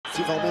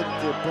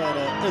possivelmente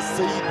para a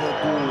saída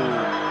do...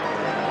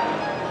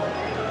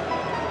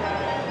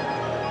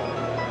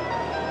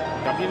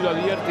 También lo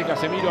advierte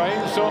Casemiro a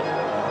Enzo.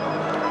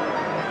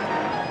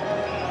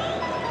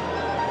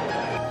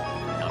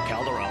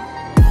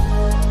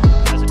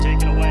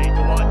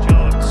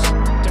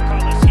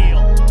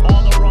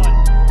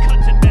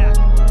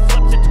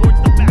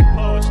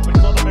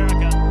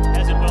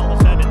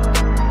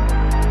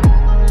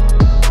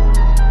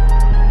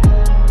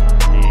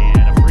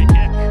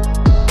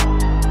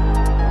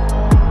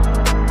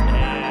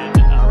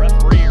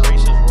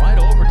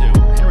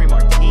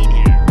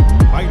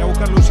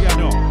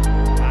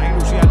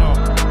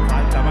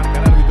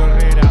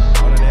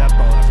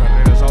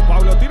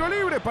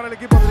 Para el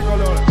equipo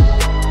tricolor.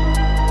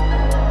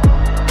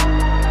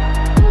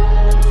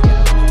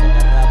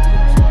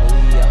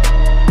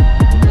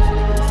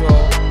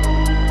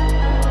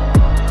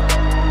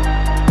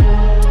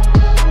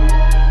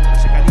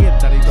 Se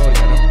calienta la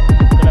historia, ¿no?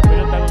 Con la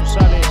pelota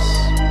González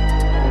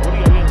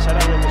cubría bien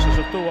Sarabia, que se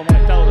sostuvo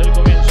amonestado desde el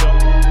comienzo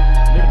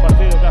del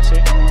partido casi.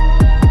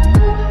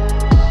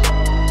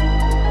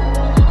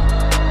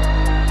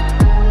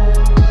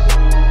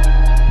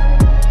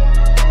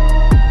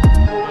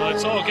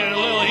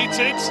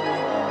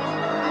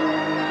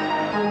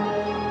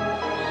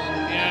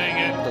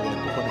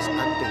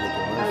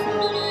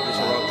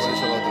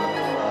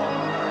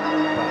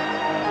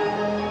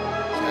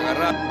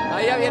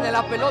 Ahí ya viene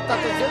la pelota,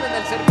 atención en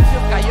el servicio,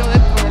 cayó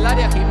dentro del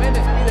área,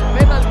 Jiménez pide el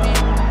penalti,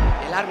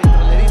 el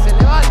árbitro le dice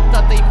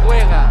levántate y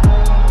juega.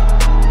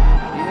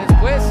 Y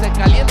después se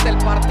calienta el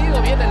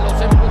partido, vienen los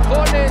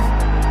empujones,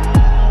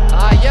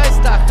 allá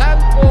está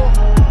Janko,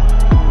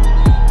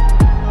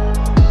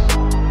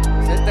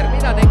 se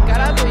terminan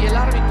encarando y el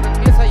árbitro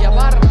empieza a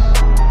llamar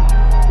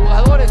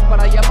jugadores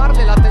para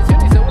llamarle la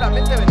atención y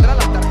seguramente vendrá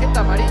la tarjeta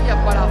amarilla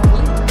para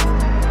Flint.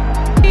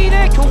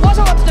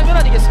 교과서 같은 장면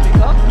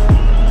아니겠습니까?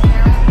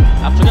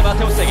 앞쪽에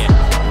마테우스에게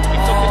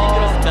입속근이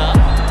들었습니다.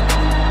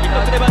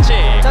 입속근의 반칙.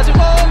 자 지금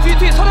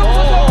뒤에 서령우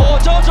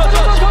선수.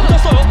 지금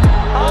붙었어요.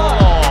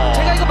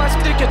 제가 이거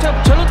말씀드릴게요.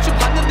 제가 저는 지금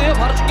봤는데요.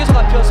 바로 중계석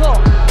앞이어서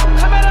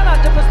카메라는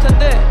안 잡혔을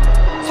텐데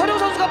서령우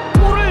선수가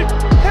볼을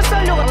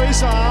패스하려고.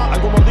 Cabeza,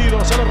 algo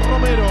mordido, sale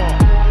Romero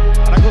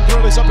para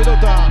controlar esa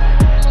pelota.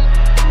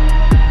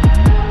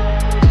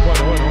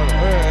 Bueno.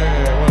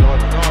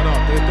 No,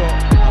 esto.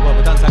 Bueno,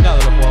 están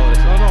sacados los jugadores.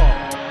 No.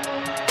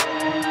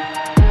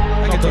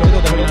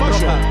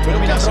 Pero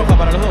mira roja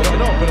para los dos.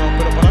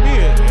 Pero para mí,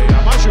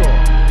 Amayo.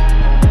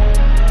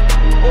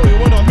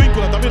 Bueno,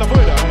 Advíncula también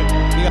afuera.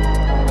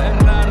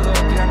 Bernardo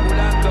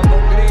triangulando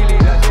con Grilli,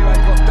 la lleva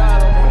al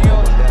costado,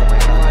 Muñoz.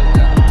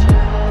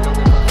 Lo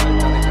que fue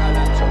falta de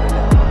Gherah sobre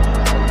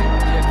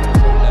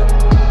Jefferson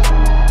Lerner.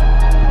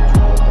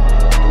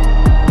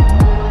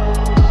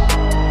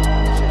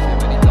 No sé si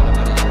amerita la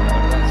amarilla, la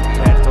verdad es que...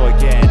 Roberto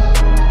again.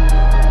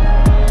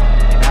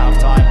 In half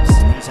times,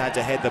 he's had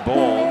to head the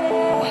ball.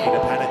 In a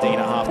Panadine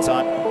at half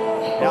time.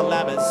 Now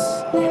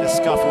Lammers in a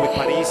scuffle with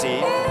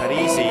Parisi.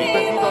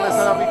 Vendido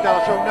desde la mitad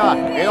a Shouna.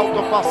 El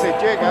autopase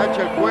llega,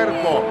 echa el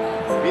cuerpo.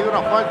 Pide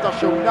una falta a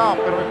Shouna,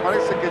 pero me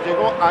parece que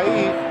llegó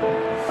ahí.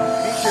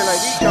 Dice la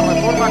inicia,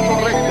 reforma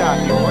correcta.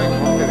 Y buen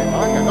corte de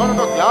manga.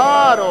 No,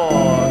 claro,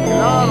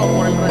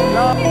 por el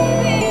reclamo.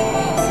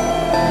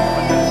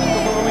 Falta el 5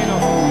 por lo menos.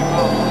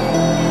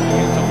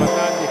 Enzo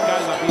Fernández,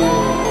 calma,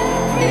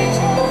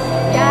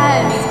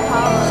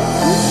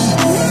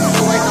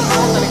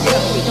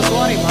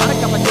 Y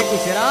marca Pacheco y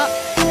será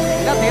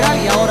lateral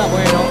y ahora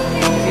bueno,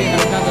 sigue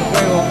caminando el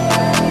juego.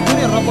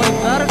 Junior no puede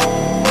entrar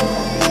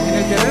en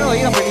el terreno de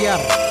ir a pelear.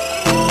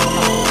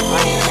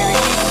 Ahí se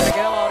le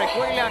quedaba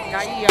Orejuela,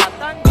 caía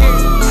Tanque,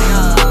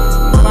 nada,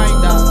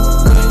 falta,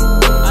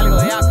 algo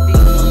de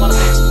acting por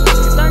parte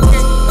de Tanque,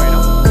 bueno,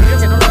 creo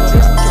que no lo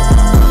dolía mucho.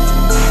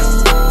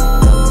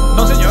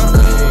 No señor.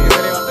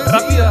 Se levantó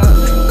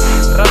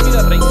Rápida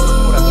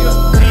reincorporación.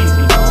 Sí,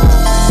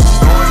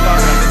 no estaba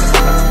realmente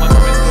pasando un mal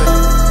momento eso.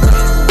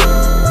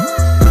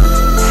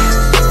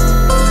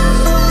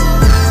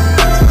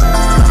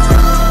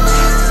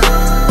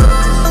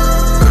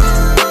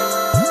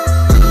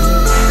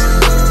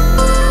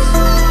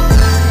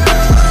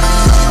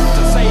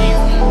 To say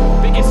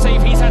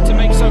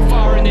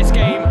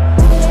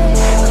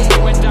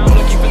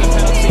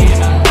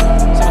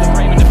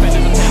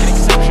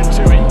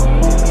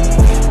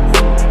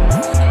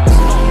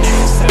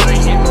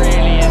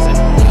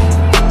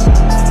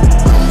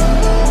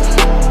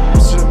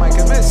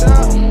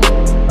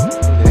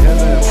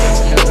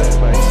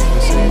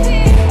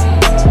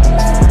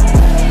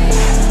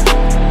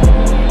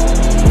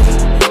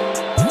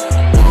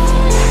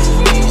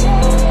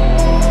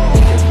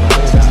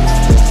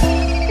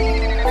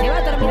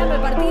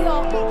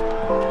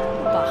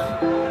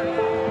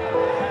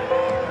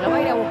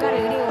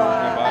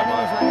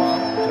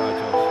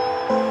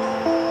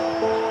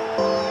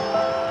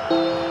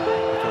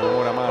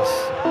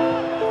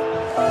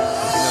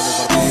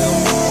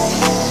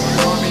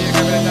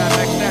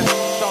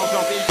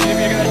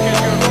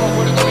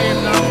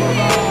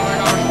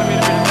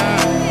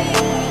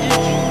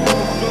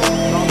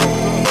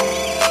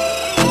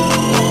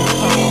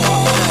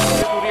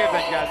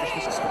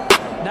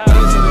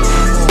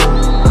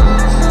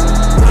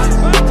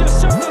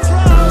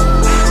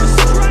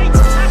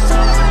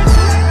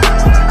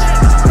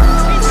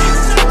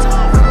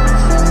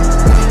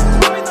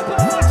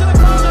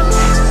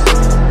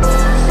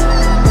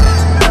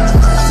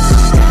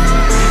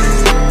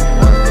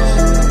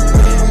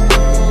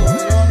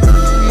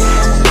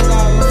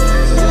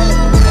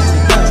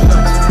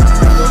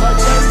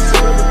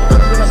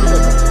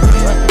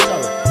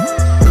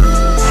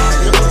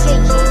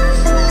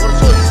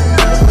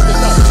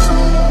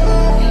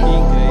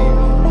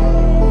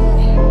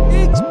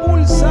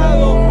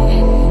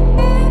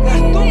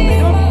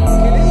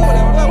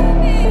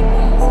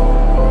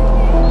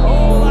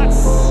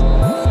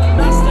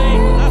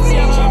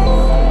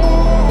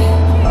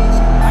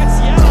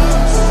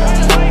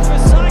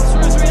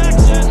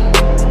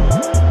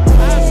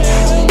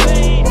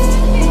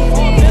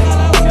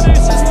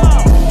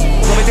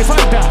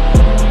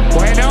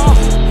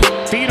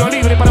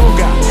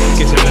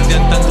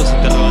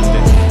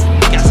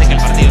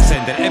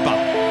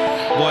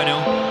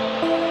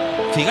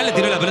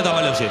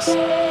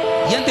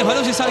jugadores. Y antes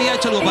Baloyes había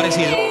hecho algo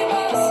parecido.